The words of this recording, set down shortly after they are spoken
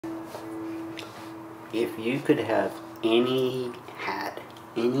If you could have any hat,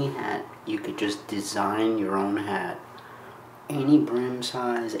 you could just design your own hat. Any brim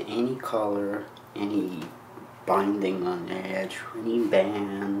size, any color, any binding on the edge, any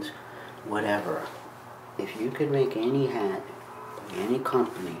bands, whatever. If you could make any hat by any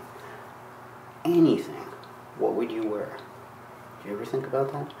company, anything, what would you wear? Do you ever think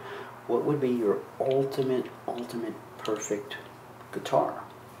about that? What would be your ultimate perfect guitar?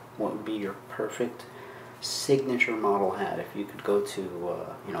 What would be your perfect signature model hat if you could go to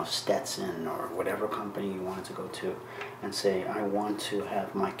Stetson or whatever company you wanted to go to and say, I want to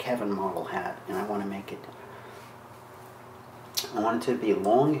have my Kevin model hat and I want to make it, I want it to be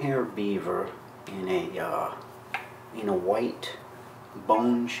long hair beaver in a white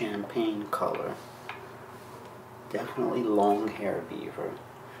bone champagne color, definitely long hair beaver,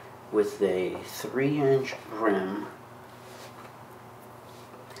 with a 3-inch brim,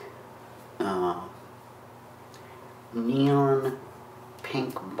 neon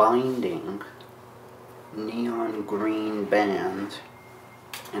pink binding, neon green band,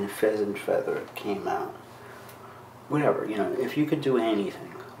 and a pheasant feather came out. Whatever, if you could do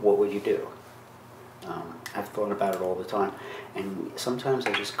anything, what would you do? I've thought about it all the time, and sometimes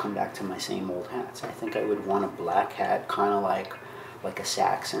I just come back to my same old hats. I think I would want a black hat, kind of like a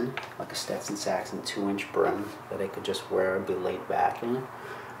Saxon, like a Stetson Saxon, 2-inch brim that I could just wear, be laid back in,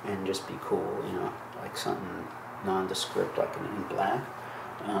 and just be cool, like something nondescript, like in black.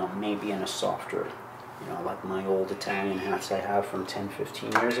 Maybe in a softer, like my old Italian hats I have from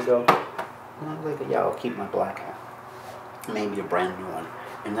 10-15 years ago. I'll keep my black hat. Maybe a brand new one.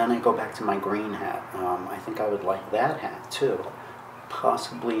 And then I go back to my green hat. I think I would like that hat too,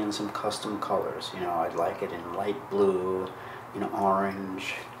 possibly in some custom colors. I'd like it in light blue,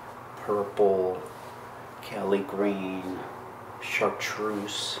 orange, purple, Kelly green,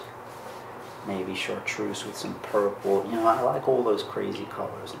 chartreuse, maybe chartreuse with some purple. I like all those crazy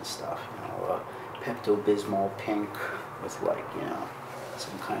colors and stuff. Pepto-Bismol pink with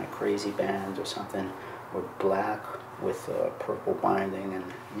some kind of crazy band or something, or black with purple binding and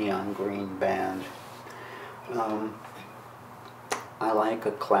neon green band. I like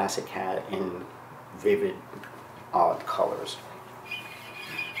a classic hat in vivid, odd colors.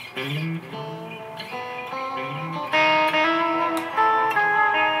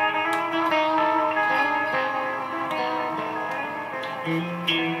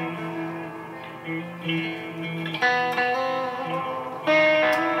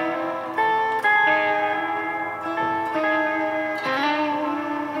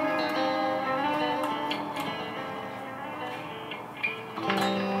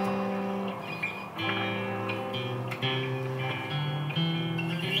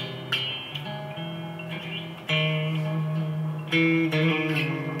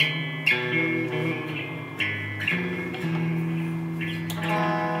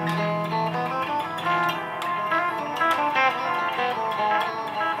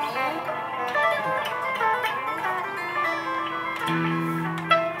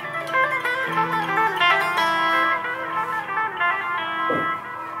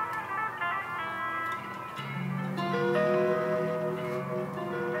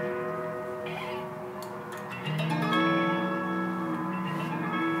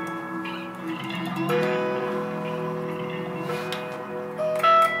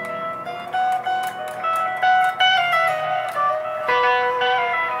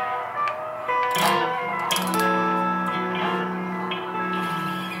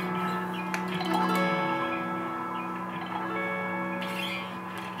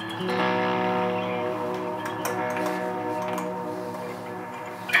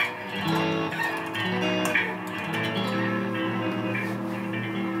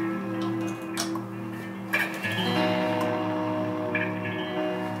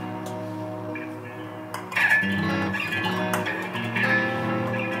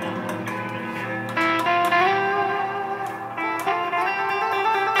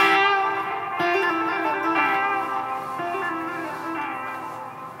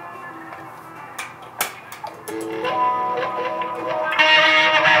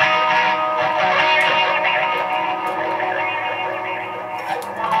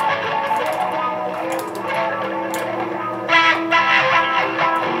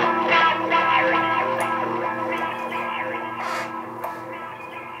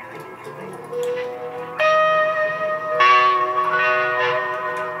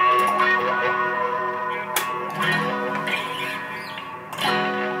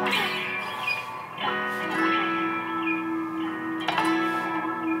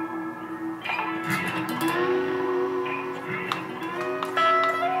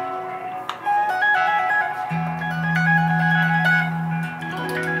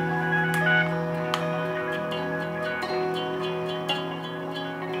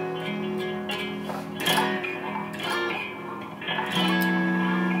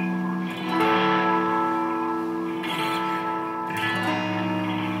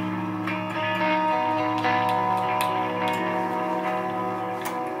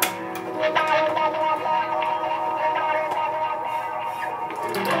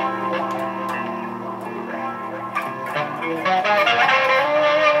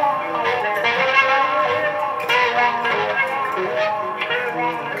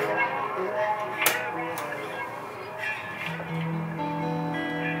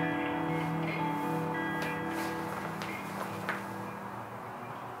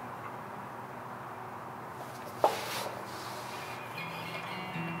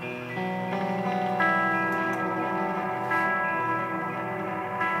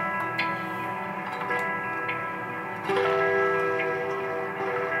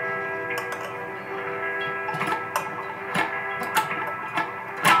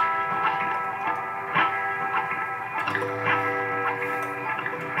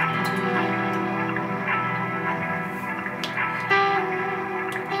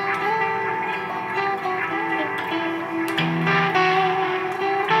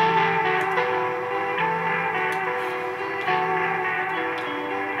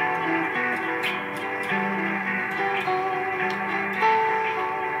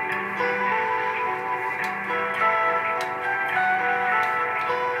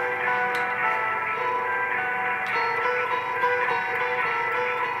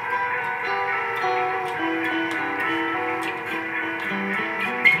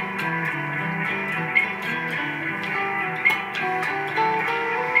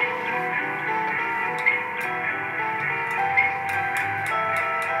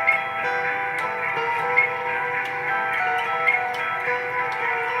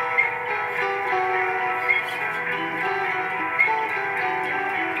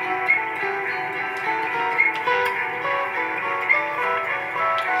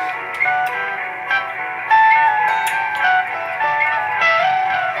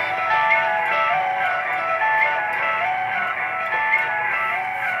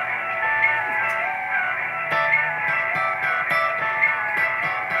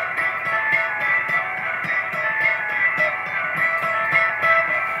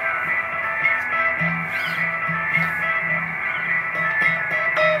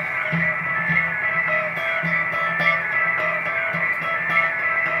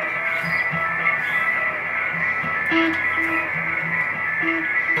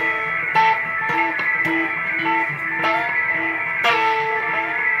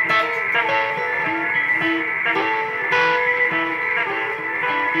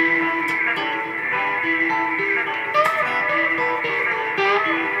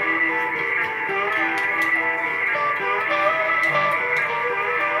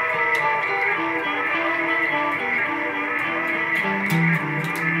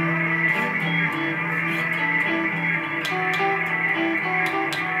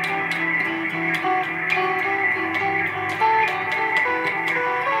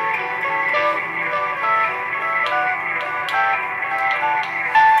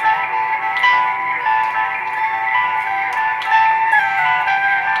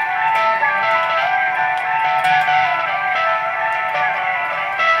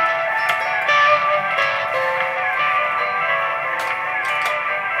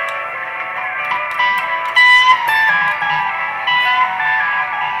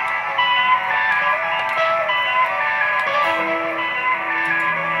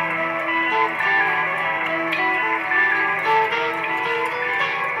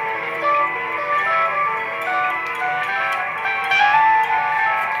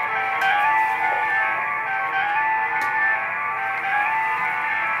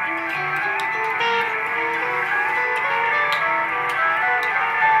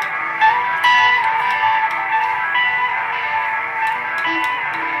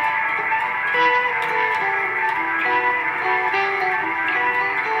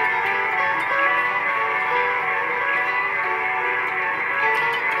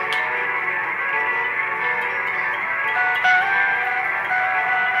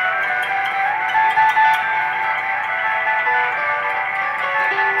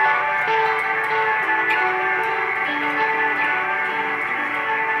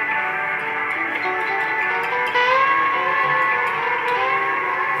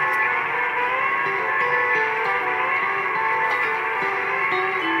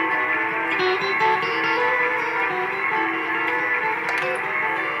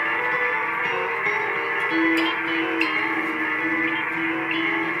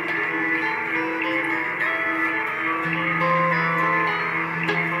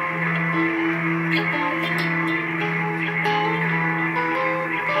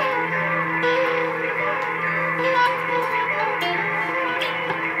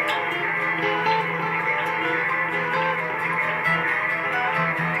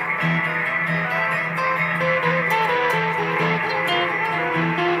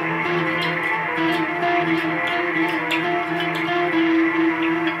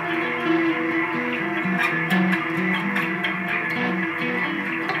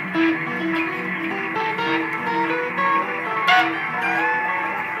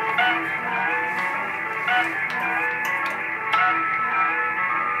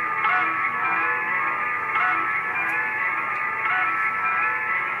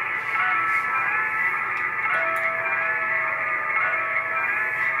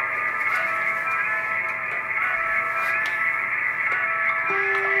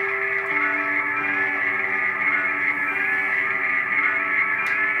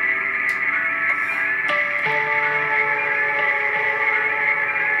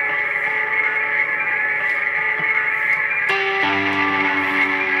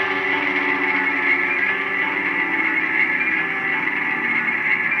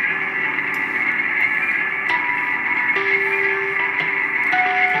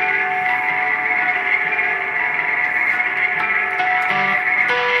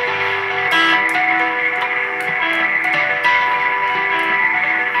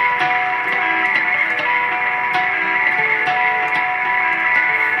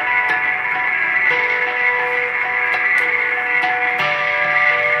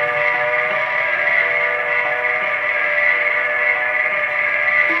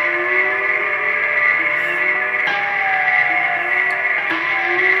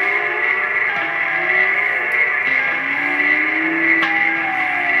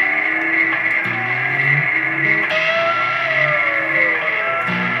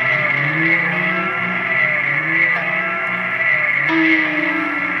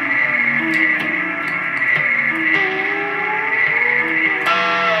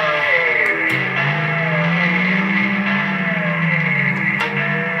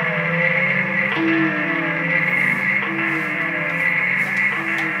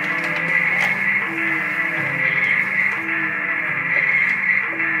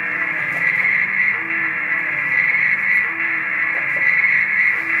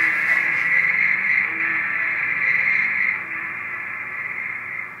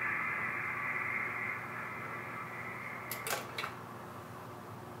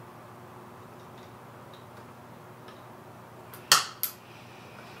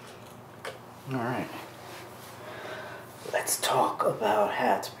 Alright. Let's talk about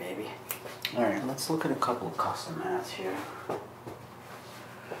hats, baby. Alright, let's look at a couple of custom hats here.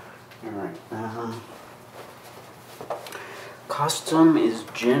 Alright. Custom is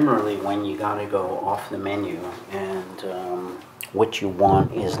generally when you gotta go off the menu and what you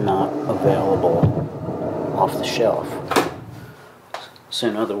want is not available off the shelf. So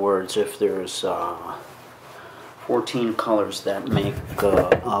in other words, if there's 14 colors that make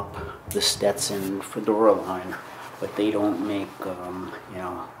up the Stetson fedora line, but they don't make you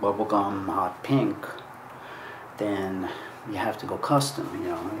know, bubblegum hot pink, then you have to go custom, you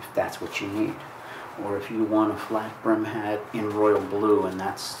know, if that's what you need. Or if you want a flat brim hat in royal blue, and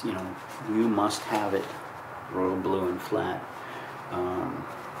that's, you know, you must have it royal blue and flat,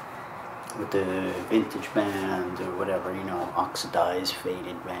 with the vintage band or whatever, you know, oxidized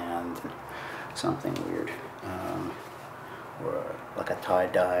faded band, something weird, or like a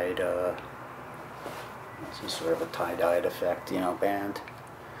tie-dyed, some sort of a tie-dyed effect, you know, band.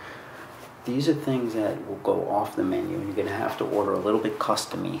 These are things that will go off the menu, and you're going to have to order a little bit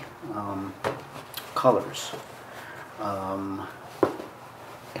custom-y colors.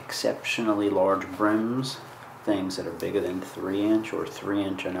 Exceptionally large brims, things that are bigger than 3" or 3"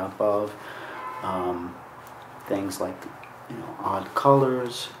 and above. Things like, you know, odd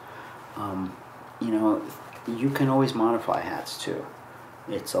colors. You know, you can always modify hats too.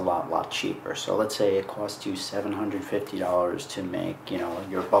 It's a lot cheaper. So let's say it costs you $750 to make, you know,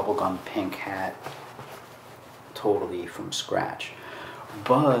 your bubblegum pink hat totally from scratch.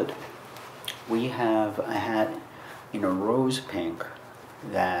 But we have a hat in a rose pink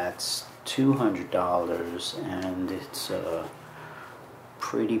that's $200, and it's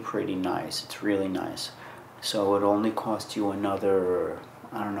pretty nice. It's really nice. So it only costs you another,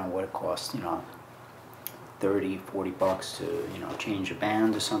 I don't know what it costs, you know, 30-40 bucks to, you know, change a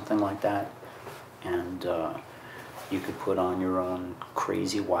band or something like that, and you could put on your own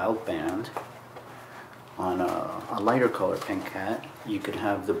crazy wild band on a lighter color pink hat. You could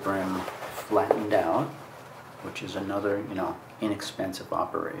have the brim flattened out, which is another, you know, inexpensive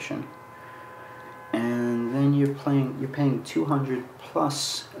operation, and then you're paying 200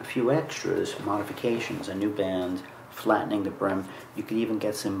 plus a few extras, modifications, a new band, flattening the brim. You could even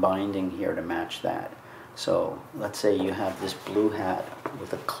get some binding here to match that. So let's say you have this blue hat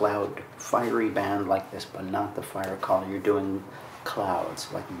with a cloud fiery band like this, but not the fire color. You're doing clouds,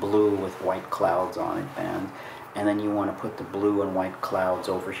 like blue with white clouds on it band, and then you want to put the blue and white clouds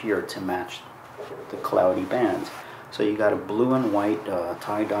over here to match the cloudy band. So you got a blue and white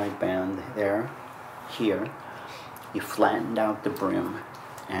tie-dyed band there, here. You flattened out the brim,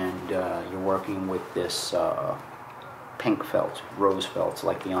 and you're working with this pink felt, rose felt,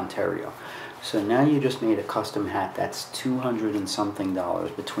 like the Ontario. So now you just made a custom hat that's $200 and something,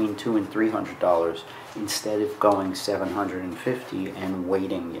 between $200 and $300, instead of going $750 and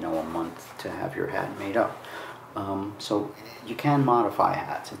waiting, you know, a month to have your hat made up. So you can modify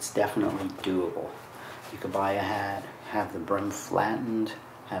hats. It's definitely doable. You could buy a hat, have the brim flattened,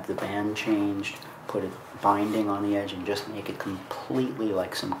 have the band changed, put a binding on the edge, and just make it completely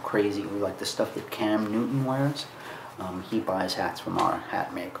like some crazy, like the stuff that Cam Newton wears. He buys hats from our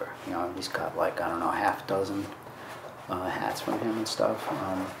hat maker. You know, he's got like, I don't know, half dozen hats from him and stuff.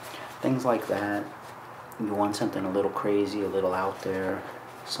 Things like that. You want something a little crazy, a little out there,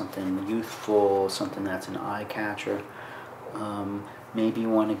 something youthful, something that's an eye catcher. Maybe you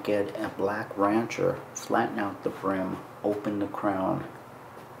want to get a black rancher, flatten out the brim, open the crown,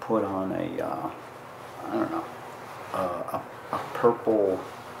 put on a, I don't know, a purple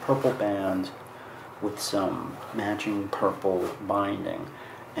band with some matching purple binding,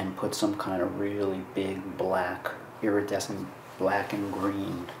 and put some kind of really big black, iridescent black and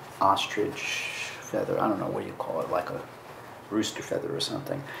green ostrich feather, I don't know what you call it, like a rooster feather or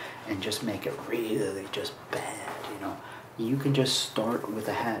something, and just make it really just bad, you know. You can just start with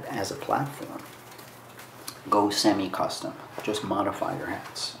a hat as a platform. Go semi-custom, just modify your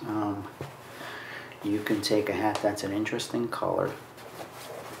hats. You can take a hat that's an interesting color,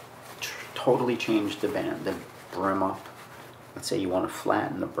 totally change the band, the brim up. Let's say you want to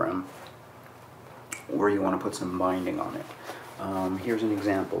flatten the brim, or you want to put some binding on it. Here's an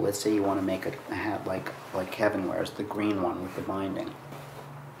example. Let's say you want to make a hat like Kevin wears, the green one with the binding.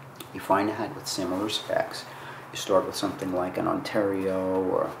 You find a hat with similar specs. You start with something like an Ontario,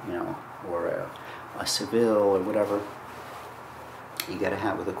 or, you know, or a Seville or whatever. You get a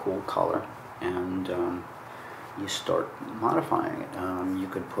hat with a cool color, and you start modifying it. You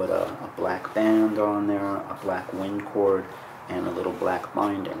could put a black band on there, a black wind cord, and a little black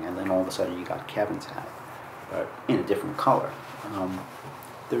binding, and then all of a sudden you got Kevin's hat, but in a different color.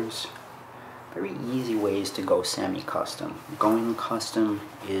 There's very easy ways to go semi-custom. Going custom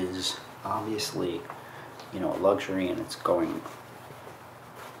is obviously, you know, a luxury, and it's going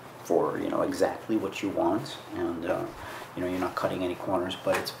for, you know, exactly what you want, and you know, you're not cutting any corners,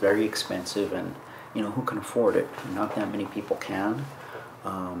 but it's very expensive, and you know, who can afford it? Not that many people can.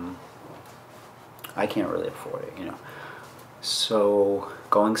 I can't really afford it, you know. So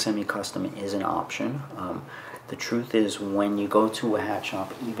going semi-custom is an option. The truth is, when you go to a hat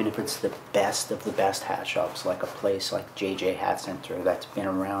shop, even if it's the best of the best hat shops, like a place like JJ Hat Center that's been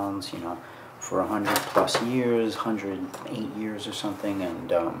around, you know, for 100+ years, 108 years or something, and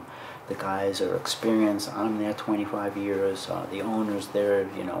the guys are experienced. I'm there 25 years. The owner's there,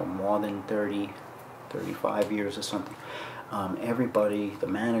 you know, more than 30, 35 years or something. Everybody, the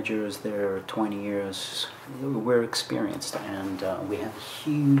manager is there 20 years. We're experienced, and we have a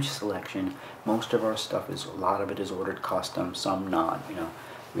huge selection. Most of our stuff is, a lot of it is ordered custom, some not, you know.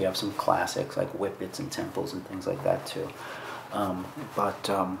 We have some classics like Whippets and Temples and things like that too. But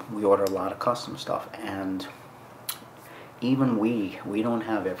we order a lot of custom stuff, and even we don't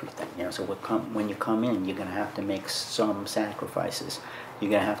have everything, you know. So when you come in, you're gonna have to make some sacrifices.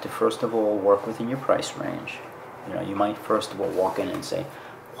 You're gonna have to, first of all, work within your price range. You know, you might first of all walk in and say,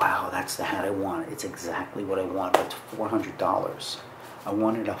 wow, that's the hat I want. It's exactly what I want. It's $400. I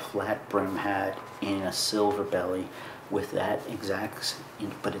wanted a flat brim hat in a silver belly with that exact,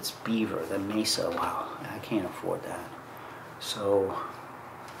 but it's beaver, the mesa. Wow, I can't afford that. So,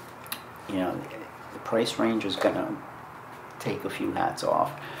 you know, the price range is going to take a few hats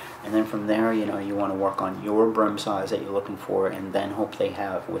off. And then from there, you know, you want to work on your brim size that you're looking for, and then hope they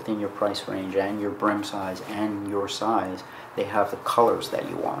have within your price range and your brim size and your size, they have the colors that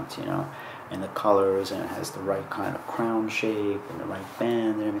you want, you know, and the colors, and it has the right kind of crown shape and the right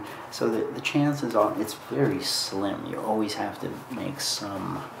band and everything. So the chances are, it's very slim. You always have to make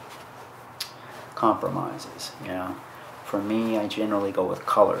some compromises, you know. For me, I generally go with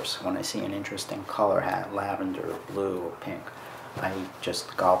colors. When I see an interesting color hat, lavender, blue, or pink, I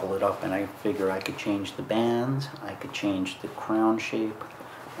just gobble it up, and I figure I could change the bands, I could change the crown shape,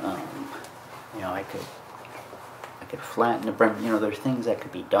 you know, I could flatten the brim. You know, there are things that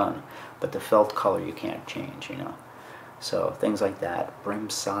could be done, but the felt color you can't change, you know. So things like that, brim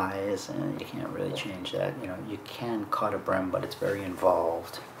size, and you can't really change that. You know, you can cut a brim, but it's very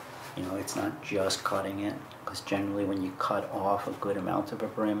involved. You know, it's not just cutting it, because generally when you cut off a good amount of a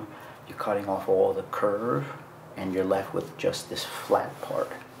brim, you're cutting off all the curve, and you're left with just this flat part.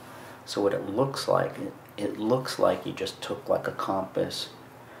 So what it looks like, it looks like you just took like a compass,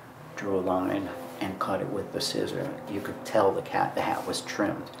 drew a line, and cut it with the scissor. You could tell the hat was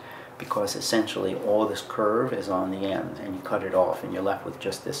trimmed, because essentially all this curve is on the end, and you cut it off, and you're left with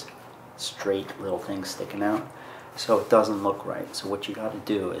just this straight little thing sticking out. So it doesn't look right. So what you got to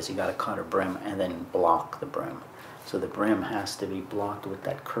do is you got to cut a brim and then block the brim. So the brim has to be blocked with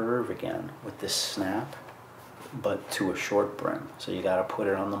that curve again, with this snap, but to a short brim. So you got to put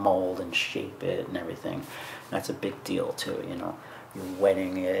it on the mold and shape it and everything. That's a big deal too, you know. You're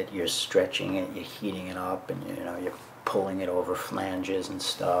wetting it, you're stretching it, you're heating it up, and you know, you're pulling it over flanges and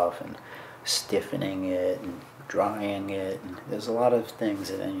stuff, and stiffening it and drying it, and there's a lot of things.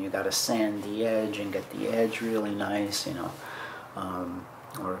 And then you got to sand the edge and get the edge really nice, you know.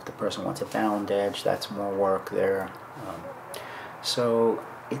 Or if the person wants a bound edge, that's more work there. So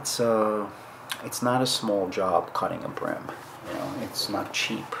it's not a small job cutting a brim, you know. It's not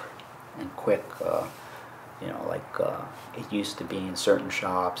cheap and quick, you know, like it used to be in certain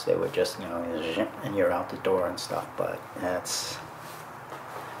shops. They would just, you know, and you're out the door and stuff. But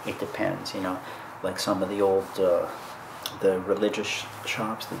it depends, you know. Like some of the old, the religious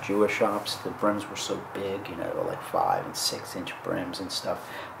shops, the Jewish shops, the brims were so big, you know, they were like 5 and 6 inch brims and stuff,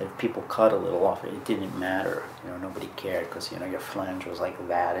 that if people cut a little off it, it didn't matter, you know, nobody cared, because, you know, your flange was like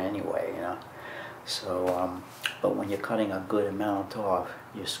that anyway, you know. So, but when you're cutting a good amount off,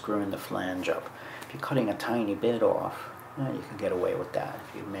 you're screwing the flange up. If you're cutting a tiny bit off, you can get away with that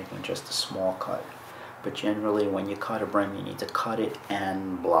if you're making just a small cut. But generally, when you cut a brim, you need to cut it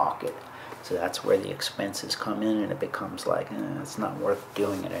and block it. So that's where the expenses come in, and it becomes like, it's not worth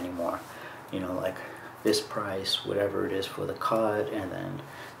doing it anymore. You know, like this price, whatever it is for the cut, and then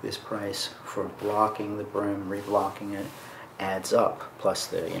this price for blocking the brim, reblocking it, adds up. Plus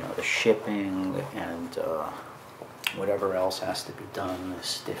the, you know, the shipping and whatever else has to be done, the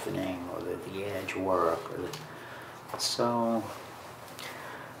stiffening or the edge work. So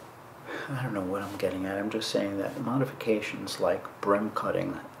I don't know what I'm getting at. I'm just saying that modifications like brim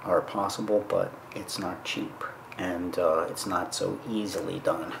cutting are possible, but it's not cheap, and it's not so easily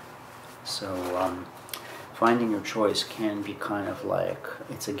done. So finding your choice can be kind of like,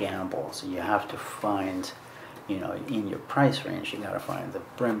 it's a gamble. So you have to find, you know, in your price range, you got to find the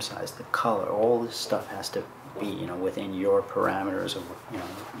brim size, the color, all this stuff has to be, you know, within your parameters of, you know,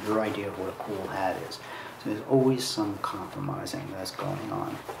 your idea of what a cool hat is. So there's always some compromising that's going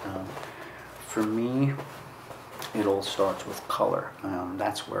on. For me, it all starts with color.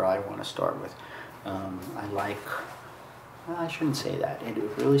 That's where I want to start with. I like, well, I shouldn't say that. It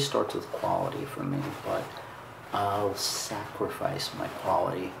really starts with quality for me, but I'll sacrifice my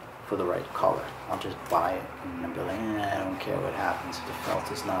quality for the right color. I'll just buy it and I'll be like, I don't care what happens. If the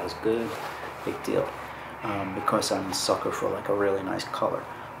felt is not as good, big deal. Because I'm a sucker for like a really nice color.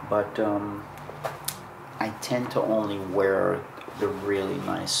 But I tend to only wear the really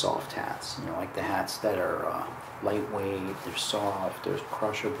nice soft hats. You know, like the hats that are lightweight, they're soft, they're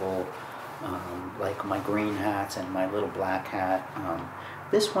crushable. Like my green hats and my little black hat.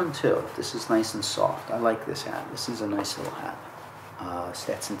 This one too, this is nice and soft. I like this hat. This is a nice little hat.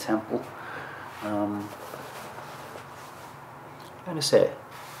 Stetson Temple. Gotta say,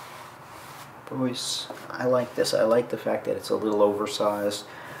 boys, I like this. I like the fact that it's a little oversized,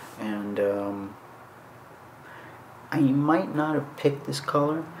 and I might not have picked this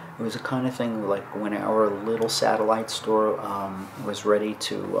color. It was the kind of thing like when our little satellite store was ready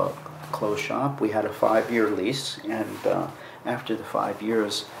to close shop. We had a 5-year lease, and after the 5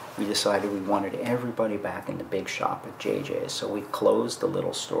 years, we decided we wanted everybody back in the big shop at JJ's. So we closed the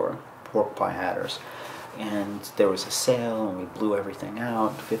little store, Pork Pie Hatters, and there was a sale, and we blew everything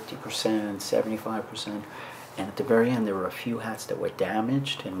out, 50%, 75%. And at the very end, there were a few hats that were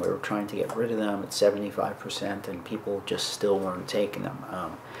damaged, and we were trying to get rid of them at 75%, and people just still weren't taking them.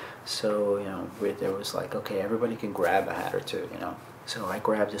 So, you know, there was like, okay, everybody can grab a hat or two, you know. So I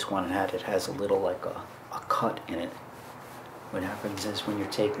grabbed this one hat. It has a little, like a cut in it. What happens is when you're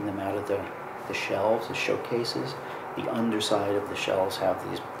taking them out of the shelves, the showcases, the underside of the shelves have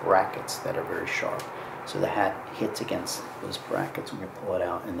these brackets that are very sharp. So the hat hits against those brackets when you pull it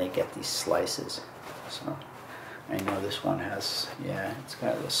out, and they get these slices. So I know this one has, yeah, it's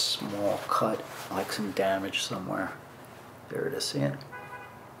got a small cut, like some damage somewhere. There it is, see it?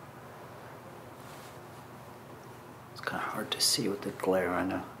 It's kind of hard to see with the glare, I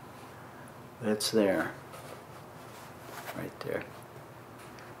know. But it's there. Right there.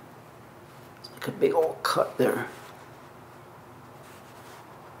 It's like a big old cut there.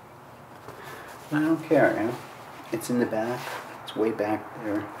 I don't care, you know. It's in the back. It's way back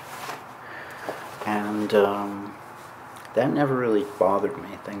there. And that never really bothered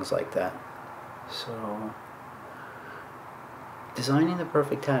me, things like that. So designing the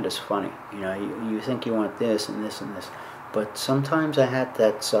perfect hat is funny. You know, you think you want this and this and this, but sometimes a hat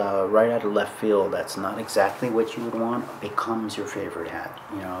that's right out of left field, that's not exactly what you would want, becomes your favorite hat.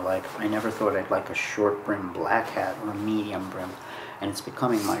 You know, like I never thought I'd like a short brim black hat or a medium brim, and it's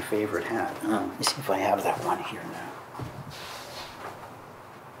becoming my favorite hat. Let me see if I have that one here now.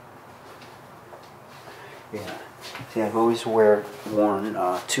 Yeah. See, I've always worn 2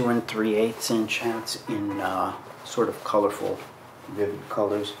 3/8 inch hats in sort of colorful, vivid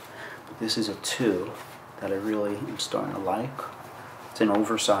colors. But this is a 2 that I really am starting to like. It's an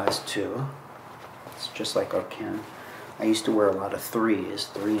oversized 2. It's just like our Ken. I used to wear a lot of 3s,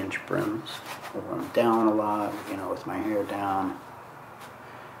 3-inch brims. I wore them down a lot, you know, with my hair down.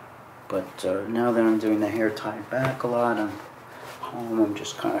 But now that I'm doing the hair tied back a lot, I'm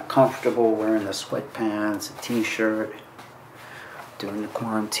just kind of comfortable wearing the sweatpants, a t-shirt, doing the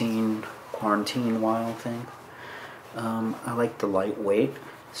quarantine wild thing. I like the lightweight.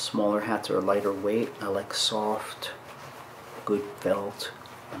 Smaller hats are lighter weight. I like soft, good felt,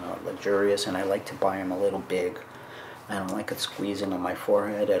 luxurious, and I like to buy them a little big. I don't like it squeezing on my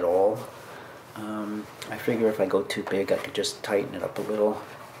forehead at all. I figure if I go too big, I could just tighten it up a little,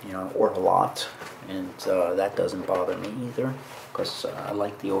 you know, or a lot, and that doesn't bother me either, because I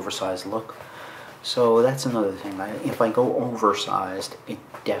like the oversized look. So that's another thing. If I go oversized, it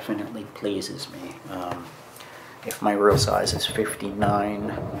definitely pleases me. If my real size is 59,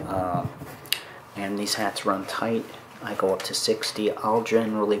 and these hats run tight, I go up to 60. I'll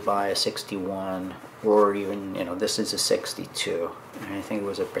generally buy a 61, or even, you know, this is a 62. And I think it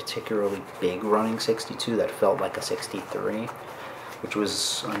was a particularly big running 62 that felt like a 63, which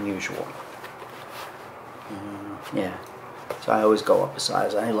was unusual. Yeah. So I always go up a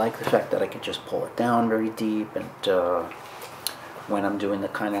size. I like the fact that I can just pull it down very deep, and when I'm doing the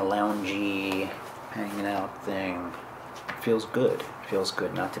kind of loungy, hanging out thing, it feels good. It feels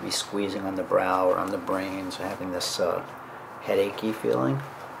good not to be squeezing on the brow or on the brains, or having this headachy feeling.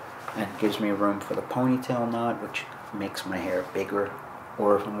 And it gives me room for the ponytail knot, which makes my hair bigger.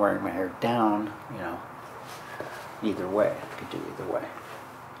 Or if I'm wearing my hair down, you know, either way. I could do either way.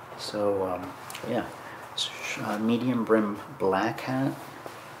 So yeah, medium brim black hat.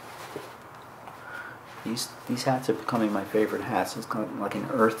 These hats are becoming my favorite hats. It's kind of like an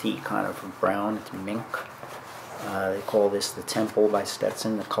earthy kind of brown. It's mink. They call this the Temple by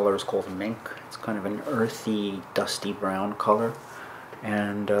Stetson. The color is called mink. It's kind of an earthy, dusty brown color.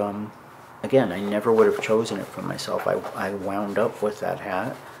 And again, I never would have chosen it for myself. I wound up with that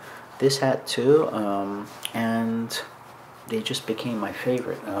hat. This hat too, and they just became my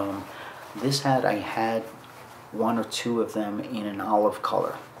favorite. This hat, I had one or two of them in an olive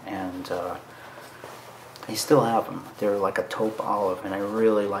color, and I still have them. They're like a taupe olive, and I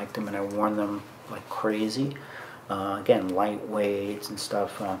really liked them, and I worn them like crazy. Again, lightweights and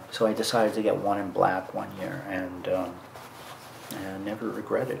stuff. So I decided to get one in black one year, and I never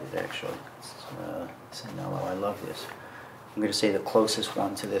regretted it, actually. It's Sanello. I love this. I'm going to say the closest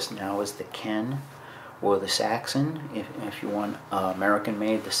one to this now is the Ken or the Saxon. If you want American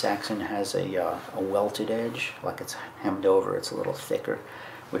made, the Saxon has a welted edge, like it's hemmed over. It's a little thicker,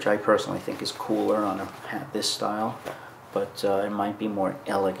 which I personally think is cooler on a hat this style. But it might be more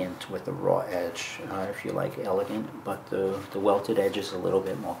elegant with the raw edge, if you like elegant. But the welted edge is a little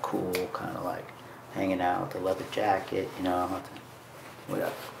bit more cool, kind of like hanging out, the leather jacket, you know, with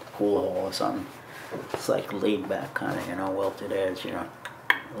a pool hole or something. It's like laid back kind of, you know, welted edge, you know,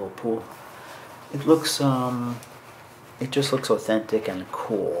 a little pool. It looks, it just looks authentic and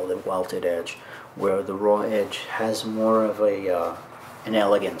cool, the welted edge, where the raw edge has more of an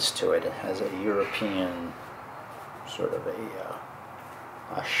elegance to it. It has a European sort of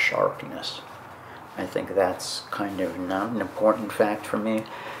a sharpness. I think that's kind of not an important fact for me.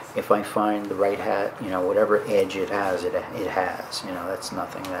 If I find the right hat, you know, whatever edge it has, it has. You know, that's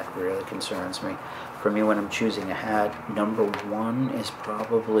nothing that really concerns me. For me, when I'm choosing a hat, number one is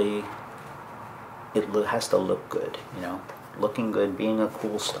probably it has to look good. You know, looking good, being a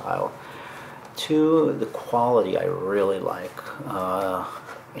cool style. Two, the quality I really like.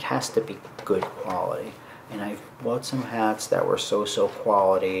 It has to be good quality. And I've bought some hats that were so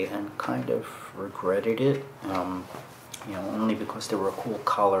quality and kind of regretted it, you know, only because they were a cool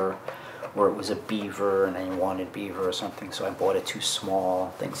color, or it was a beaver and I wanted beaver or something, so I bought it too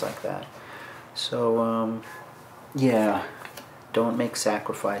small, things like that. So, yeah, don't make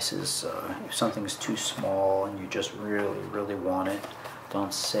sacrifices. If something's too small and you just really want it,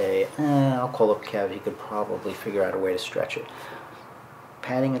 don't say, I'll call up Kev, he could probably figure out a way to stretch it.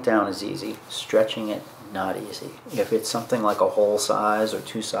 Patting it down is easy, stretching it, not easy. If it's something like a whole size or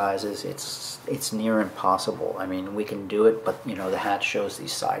two sizes, it's near impossible. I mean, we can do it, but you know, the hat shows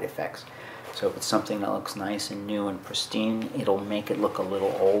these side effects. So if it's something that looks nice and new and pristine, it'll make it look a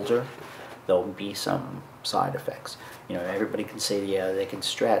little older. There'll be some side effects. You know, everybody can say, yeah, they can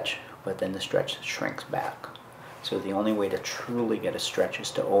stretch, but then the stretch shrinks back. So the only way to truly get a stretch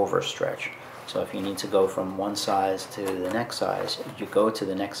is to overstretch. So if you need to go from one size to the next size, you go to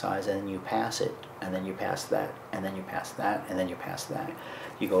the next size and then you pass it, and then you pass that, and then you pass that, and then you pass that.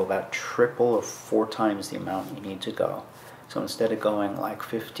 You go about triple or 4 times the amount you need to go. So instead of going like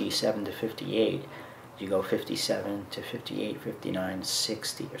 57 to 58, you go 57 to 58, 59,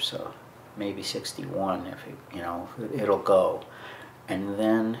 60 or so. Maybe 61 if it, you know, it'll go. And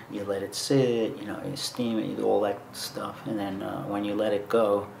then you let it sit, you know, you steam it, you do all that stuff, and then when you let it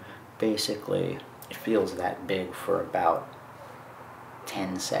go, basically it feels that big for about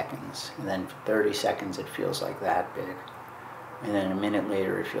 10 seconds, and then for 30 seconds it feels like that big, and then a minute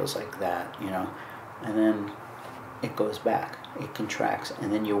later it feels like that, you know, and then it goes back, it contracts,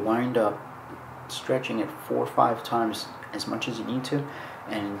 and then you wind up stretching it 4 or 5 times as much as you need to,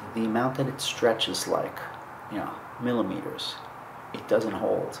 and the amount that it stretches, like, you know, millimeters, it doesn't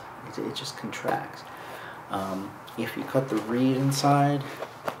hold, it just contracts. If you cut the reed inside,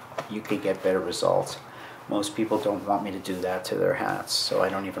 you could get better results. Most people don't want me to do that to their hats, so I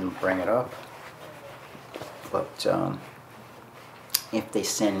don't even bring it up. But if they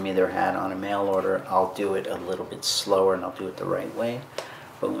send me their hat on a mail order, I'll do it a little bit slower and I'll do it the right way.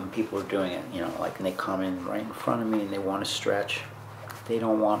 But when people are doing it, you know, like they come in right in front of me and they want to stretch, they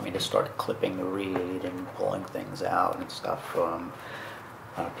don't want me to start clipping the reed and pulling things out and stuff.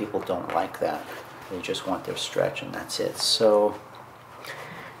 People don't like that. They just want their stretch and that's it. So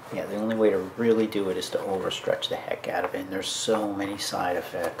yeah, the only way to really do it is to overstretch the heck out of it. And there's so many side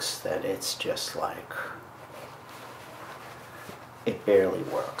effects that it's just like, it barely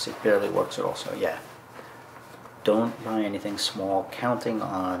works. It barely works at all. So yeah, don't buy anything small. Counting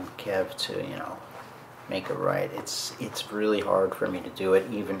on Kev to, you know, make it right. It's really hard for me to do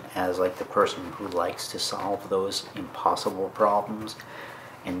it, even as like the person who likes to solve those impossible problems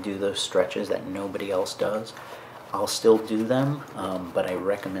and do those stretches that nobody else does. I'll still do them, but I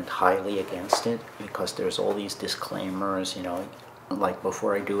recommend highly against it because there's all these disclaimers, you know, like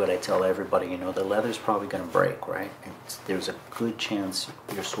before I do it, I tell everybody, you know, the leather's probably going to break, right? There's a good chance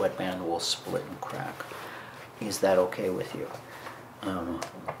your sweatband will split and crack. Is that okay with you?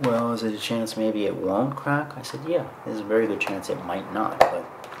 Well, is there a chance maybe it won't crack? I said, yeah, there's a very good chance it might not, but,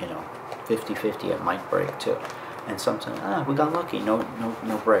 you know, 50-50 it might break too. And sometimes, we got lucky,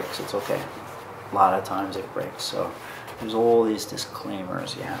 no breaks, it's okay. A lot of times it breaks, so there's all these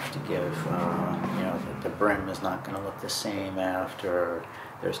disclaimers you have to give. You know, the brim is not going to look the same after.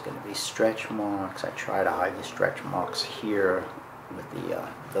 There's going to be stretch marks. I try to hide the stretch marks here with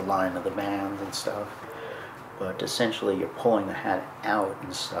the line of the band and stuff. But essentially, you're pulling the hat out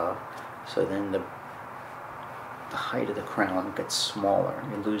and stuff, so then the height of the crown gets smaller.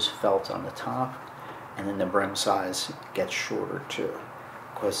 You lose felt on the top, and then the brim size gets shorter too,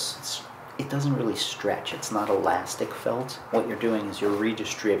 because it doesn't really stretch. It's not elastic felt. What you're doing is you're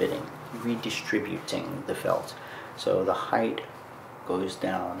redistributing the felt. So the height goes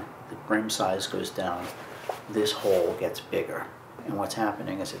down, the brim size goes down, this hole gets bigger. And what's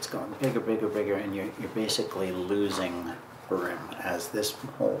happening is it's going bigger, bigger, bigger, and you're basically losing brim. As this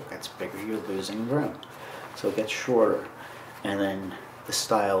hole gets bigger, you're losing brim. So it gets shorter. And then the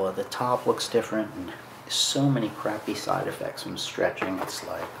style of the top looks different, and so many crappy side effects from stretching. It's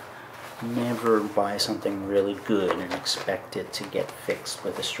like, never buy something really good and expect it to get fixed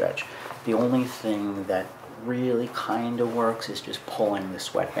with a stretch. The only thing that really kind of works is just pulling the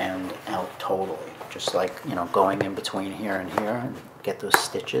sweatband out totally. Just like, you know, going in between here and get those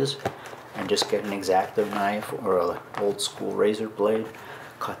stitches, and just get an X-Acto knife or an old school razor blade,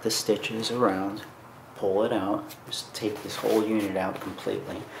 cut the stitches around, pull it out, just take this whole unit out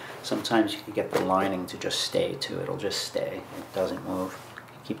completely. Sometimes you can get the lining to just stay too. It'll just stay. It doesn't move.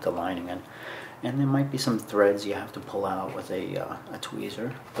 Keep the lining in. And there might be some threads you have to pull out with a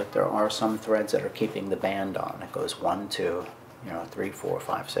tweezer, but there are some threads that are keeping the band on. It goes 1, 2, 3, 4,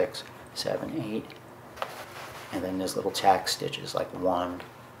 5, 6, 7, 8, and then there's little tack stitches like 1,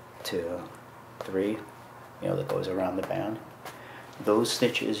 2, 3, that goes around the band. Those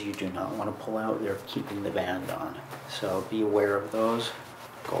stitches you do not want to pull out. They're keeping the band on. So be aware of those.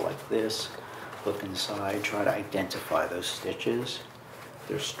 Go like this, look inside, try to identify those stitches.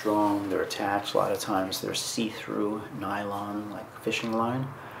 They're strong, they're attached. A lot of times they're see-through nylon, like fishing line.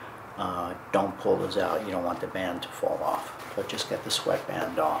 Don't pull those out. You don't want the band to fall off. But just get the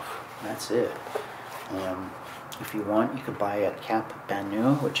sweatband off. That's it. If you want, you could buy a cap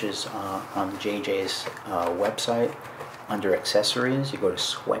banu, which is on JJ's website. Under accessories, you go to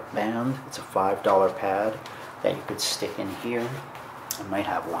sweatband. It's a $5 pad that you could stick in here. I might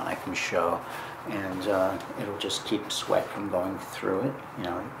have one I can show. And it'll just keep sweat from going through it.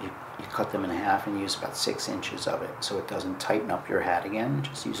 You cut them in half and use about 6 inches of it, so it doesn't tighten up your hat again.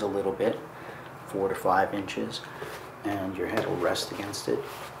 Just use a little bit, 4 to 5 inches, and your head will rest against it.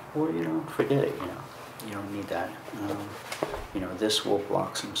 Or forget it. You don't need that. This will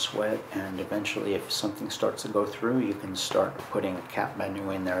block some sweat, and eventually, if something starts to go through, you can start putting a cap menu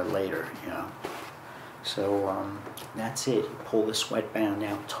in there later. So that's it. You pull the sweatband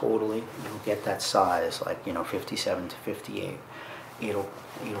out totally. You'll get that size, like 57 to 58. It'll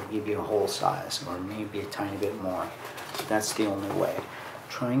give you a whole size, or maybe a tiny bit more. That's the only way.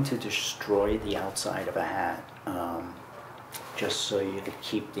 Trying to destroy the outside of a hat just so you could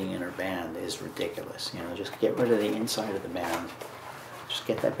keep the inner band is ridiculous. Just get rid of the inside of the band. Just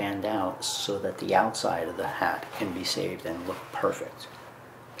get that band out so that the outside of the hat can be saved and look perfect.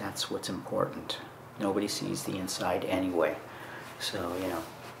 That's what's important. Nobody sees the inside anyway. So,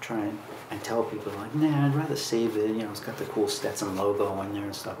 try and tell people like, nah, I'd rather save it. It's got the cool Stetson logo in there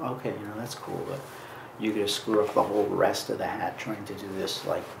and stuff. Okay, that's cool, but you're going to screw up the whole rest of the hat trying to do this,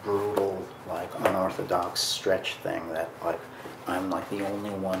 like, brutal, like, unorthodox stretch thing that, like, I'm, like, the only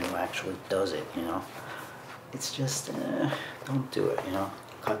one who actually does it, It's just, don't do it,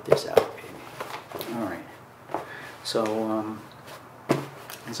 Cut this out, baby. All right. So,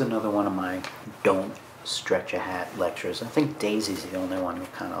 there's another one of my don't stretch a hat lectures. I think Daisy's the only one who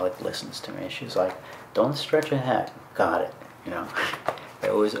kind of like listens to me. She's like, don't stretch a hat. Got it. I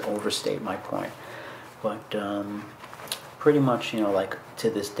always overstate my point. But pretty much, like to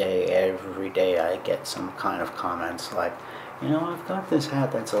this day, every day I get some kind of comments like, I've got this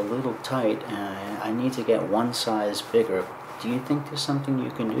hat that's a little tight and I need to get one size bigger. Do you think there's something you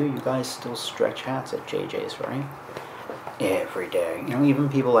can do? You guys still stretch hats at JJ's, right? Every day. Even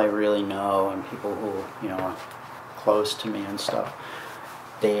people I really know and people who, are close to me and stuff,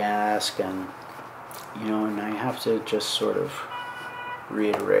 they ask, and, and I have to just sort of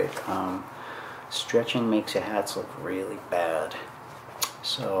reiterate, Stretching makes your hats look really bad.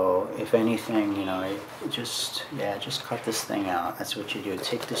 So if anything, you know, just cut this thing out. That's what you do.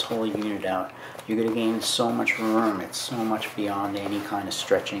 Take this whole unit out. You're going to gain so much room. It's so much beyond any kind of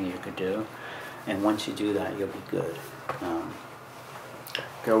stretching you could do. And once you do that, you'll be good. You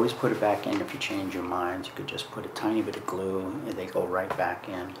can always put it back in if you change your mind. You could just put a tiny bit of glue and they go right back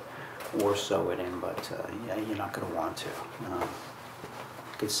in, or sew it in, but yeah, you're not going to want to. You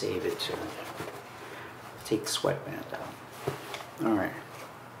could save it to take the sweatband out. Alright.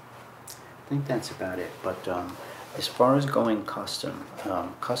 I think that's about it, but as far as going custom,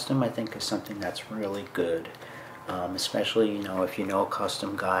 custom I think is something that's really good. Especially, you know, if you know a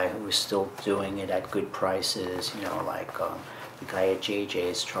custom guy who is still doing it at good prices, you know, like the guy at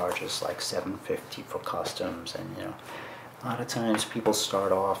JJ's charges like $7.50 for customs, and you know, a lot of times people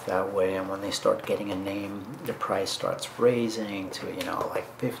start off that way, and when they start getting a name, the price starts raising to, you know, like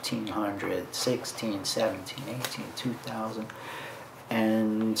 $1,500, $1,600, $1,700, $1,800, $2,000,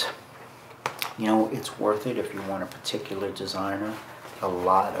 and you know, it's worth it if you want a particular designer. A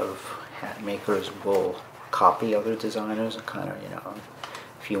lot of hat makers will copy other designers, and kind of, you know,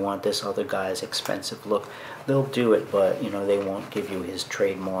 if you want this other guy's expensive look, they'll do it, but you know, they won't give you his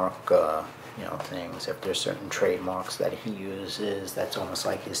trademark you know, things. If there's certain trademarks that he uses that's almost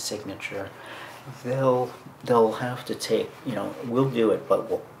like his signature, they'll have to take, you know, we'll do it, but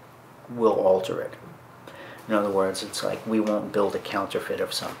we'll alter it. In other words, it's like we won't build a counterfeit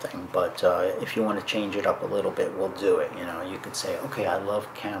of something, but if you want to change it up a little bit, we'll do it. You know, you could say, okay, I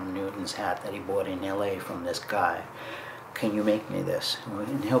love Cam Newton's hat that he bought in LA from this guy. Can you make me this?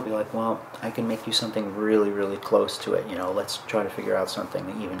 And he'll be like, well, I can make you something really, really close to it. You know, let's try to figure out something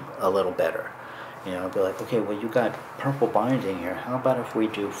even a little better. You know, I'll be like, okay, well, you got purple binding here. How about if we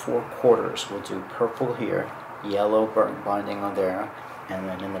do 4 quarters? We'll do purple here, yellow binding on there, and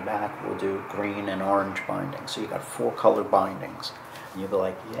then in the back we'll do green and orange binding. So you got 4 color bindings. And you'll be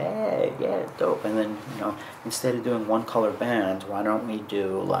like, yeah, dope. And then, you know, instead of doing 1 color band, why don't we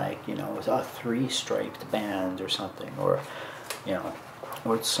do like, you know, a 3 striped band or something, or, you know,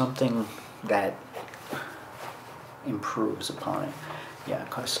 or it's something that improves upon it. Yeah,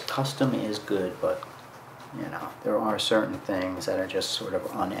 custom is good, but you know, there are certain things that are just sort of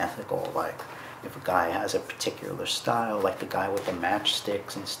unethical. Like if a guy has a particular style, like the guy with the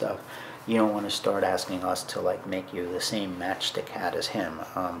matchsticks and stuff, you don't want to start asking us to like make you the same matchstick hat as him.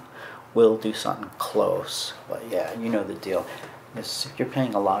 We'll do something close, but yeah, you know the deal. If you're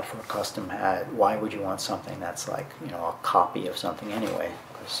paying a lot for a custom hat, why would you want something that's like, you know, a copy of something anyway?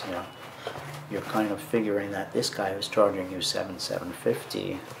 Because, you know, you're kind of figuring that this guy who's charging you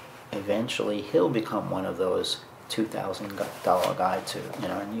 $750, eventually he'll become one of those $2,000 guy too, you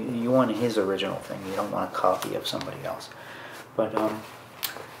know, and you want his original thing. You don't want a copy of somebody else. But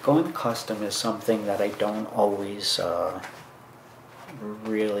going custom is something that I don't always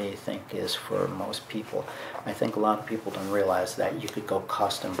really think is for most people. I think a lot of people don't realize that you could go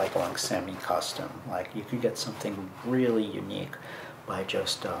custom by going semi-custom. Like you could get something really unique by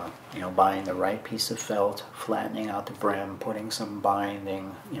just you know, buying the right piece of felt, flattening out the brim, putting some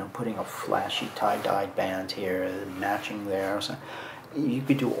binding, you know, putting a flashy tie-dyed band here, matching there. So you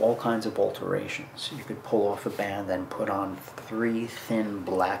could do all kinds of alterations. You could pull off a band and put on 3 thin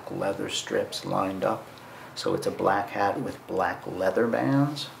black leather strips lined up. So it's a black hat with black leather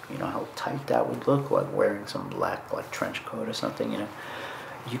bands. You know how tight that would look, like wearing some black like trench coat or something, you know.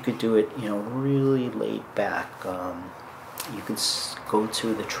 You could do it, you know, really laid back. You could go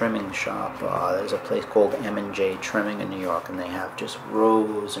to the trimming shop. There's a place called M&J Trimming in New York, and they have just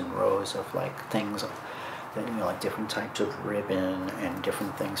rows and rows of like things that, you know, like different types of ribbon and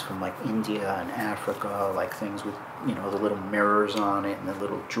different things from like India and Africa, like things with, you know, the little mirrors on it and the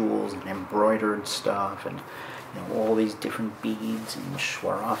little jewels and embroidered stuff, and you know, all these different beads and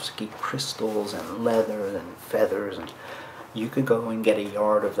Swarovski crystals and leather and feathers. And you could go and get a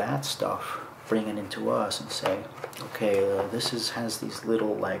yard of that stuff, bring it into us and say, okay, this has these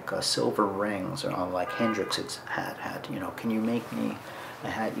little like silver rings on like Hendrix's hat, you know, can you make me a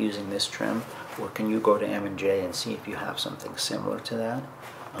hat using this trim? Or can you go to M&J and see if you have something similar to that?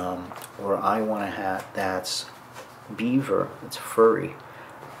 Or I want a hat that's beaver, it's furry,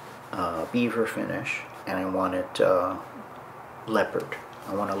 beaver finish, and I want it leopard.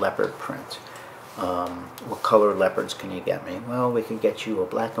 I want a leopard print. What color leopards can you get me? Well, we could get you a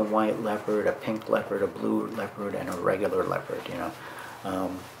black and white leopard, a pink leopard, a blue leopard, and a regular leopard, you know.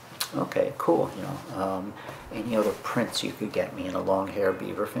 Okay, cool, you know. Any other prints you could get me in a long hair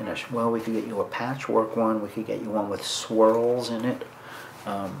beaver finish? Well, we could get you a patchwork one. We could get you one with swirls in it.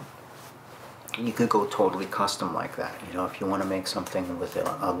 you could go totally custom like that. You know, if you want to make something with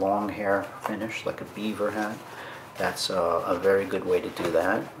a long hair finish, like a beaver hat, that's a very good way to do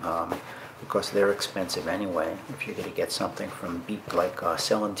that. Because they're expensive anyway. If you're going to get something from like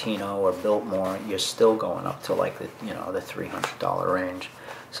Celentino or Biltmore, you're still going up to like the the $300 range.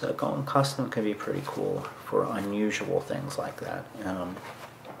 So going custom can be pretty cool for unusual things like that.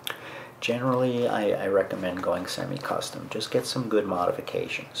 Generally, I recommend going semi-custom. Just get some good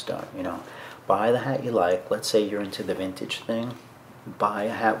modifications done. You know, buy the hat you like. Let's say you're into the vintage thing. Buy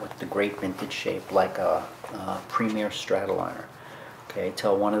a hat with the great vintage shape, like a Premier Stratoliner. Okay,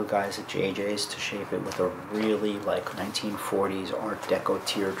 tell one of the guys at JJ's to shape it with a really like 1940s Art Deco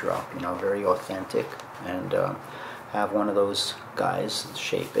teardrop, you know, very authentic, and have one of those guys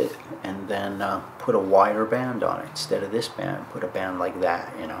shape it, and then put a wider band on it instead of this band. Put a band like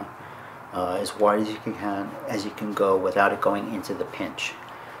that, you know, as wide as you can go without it going into the pinch.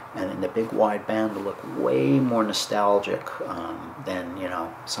 And then the big wide band will look way more nostalgic than, you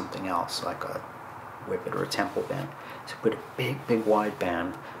know, something else like a Whippet or a Temple band. So put a big wide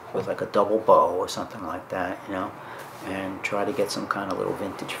band with like a double bow or something like that, you know, and try to get some kind of little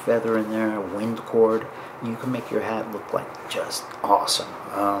vintage feather in there, a wind cord. You can make your hat look like just awesome.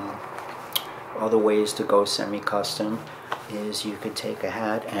 Other ways to go semi-custom is you could take a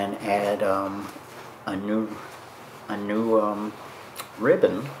hat and add a new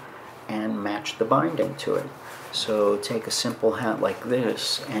ribbon and match the binding to it. So take a simple hat like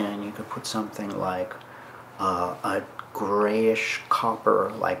this, and you could put something like a grayish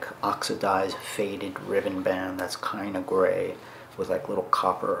copper, like oxidized faded ribbon band that's kind of gray with like little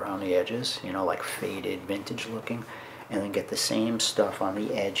copper around the edges, you know, like faded vintage looking, and then get the same stuff on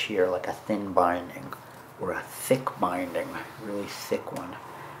the edge here, like a thin binding or a thick binding, really thick one,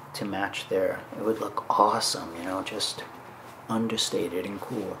 to match there. It would look awesome, you know, just understated and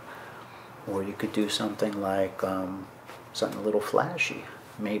cool. Or you could do something like something a little flashy.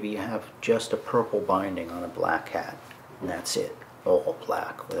 Maybe you have just a purple binding on a black hat, and that's it, all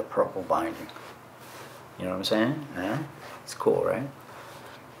black with a purple binding. You know what I'm saying? It's cool, right?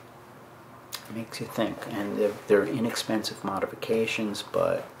 It makes you think, and they're inexpensive modifications,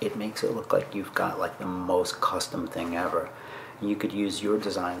 but it makes it look like you've got like the most custom thing ever. And you could use your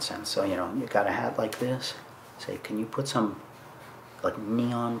design sense. So, you know, you got a hat like this, say, can you put some like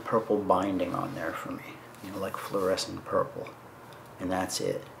neon purple binding on there for me, you know, like fluorescent purple, and that's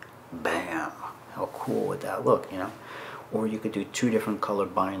it. Bam! How cool would that look, you know? Or you could do two different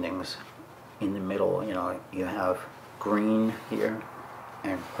colored bindings in the middle, you know, you have green here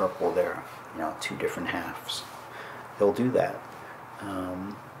and purple there, you know, two different halves. They'll do that.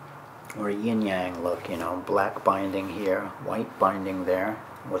 Or a yin-yang look, you know, black binding here, white binding there,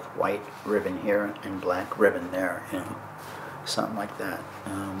 with white ribbon here and black ribbon there, you know. Something like that.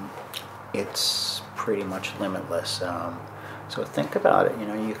 It's pretty much limitless. So think about it. You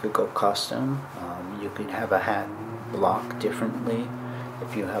know, you could go custom. You could have a hat block differently.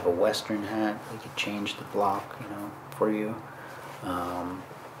 If you have a Western hat, we could change the block, you know, for you.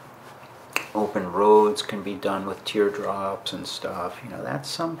 Open roads can be done with teardrops and stuff. You know, that's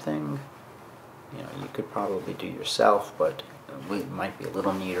something, you know, you could probably do yourself, but it might be a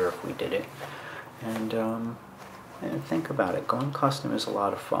little neater if we did it. And think about it. Going custom is a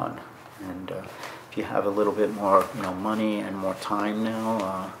lot of fun, and if you have a little bit more, you know, money and more time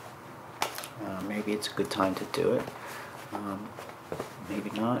now, maybe it's a good time to do it.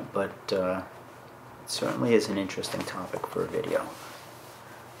 Maybe not, but it certainly is an interesting topic for a video.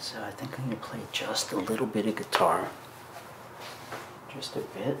 So I think I'm going to play just a little bit of guitar, just a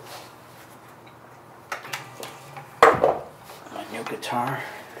bit. My new guitar.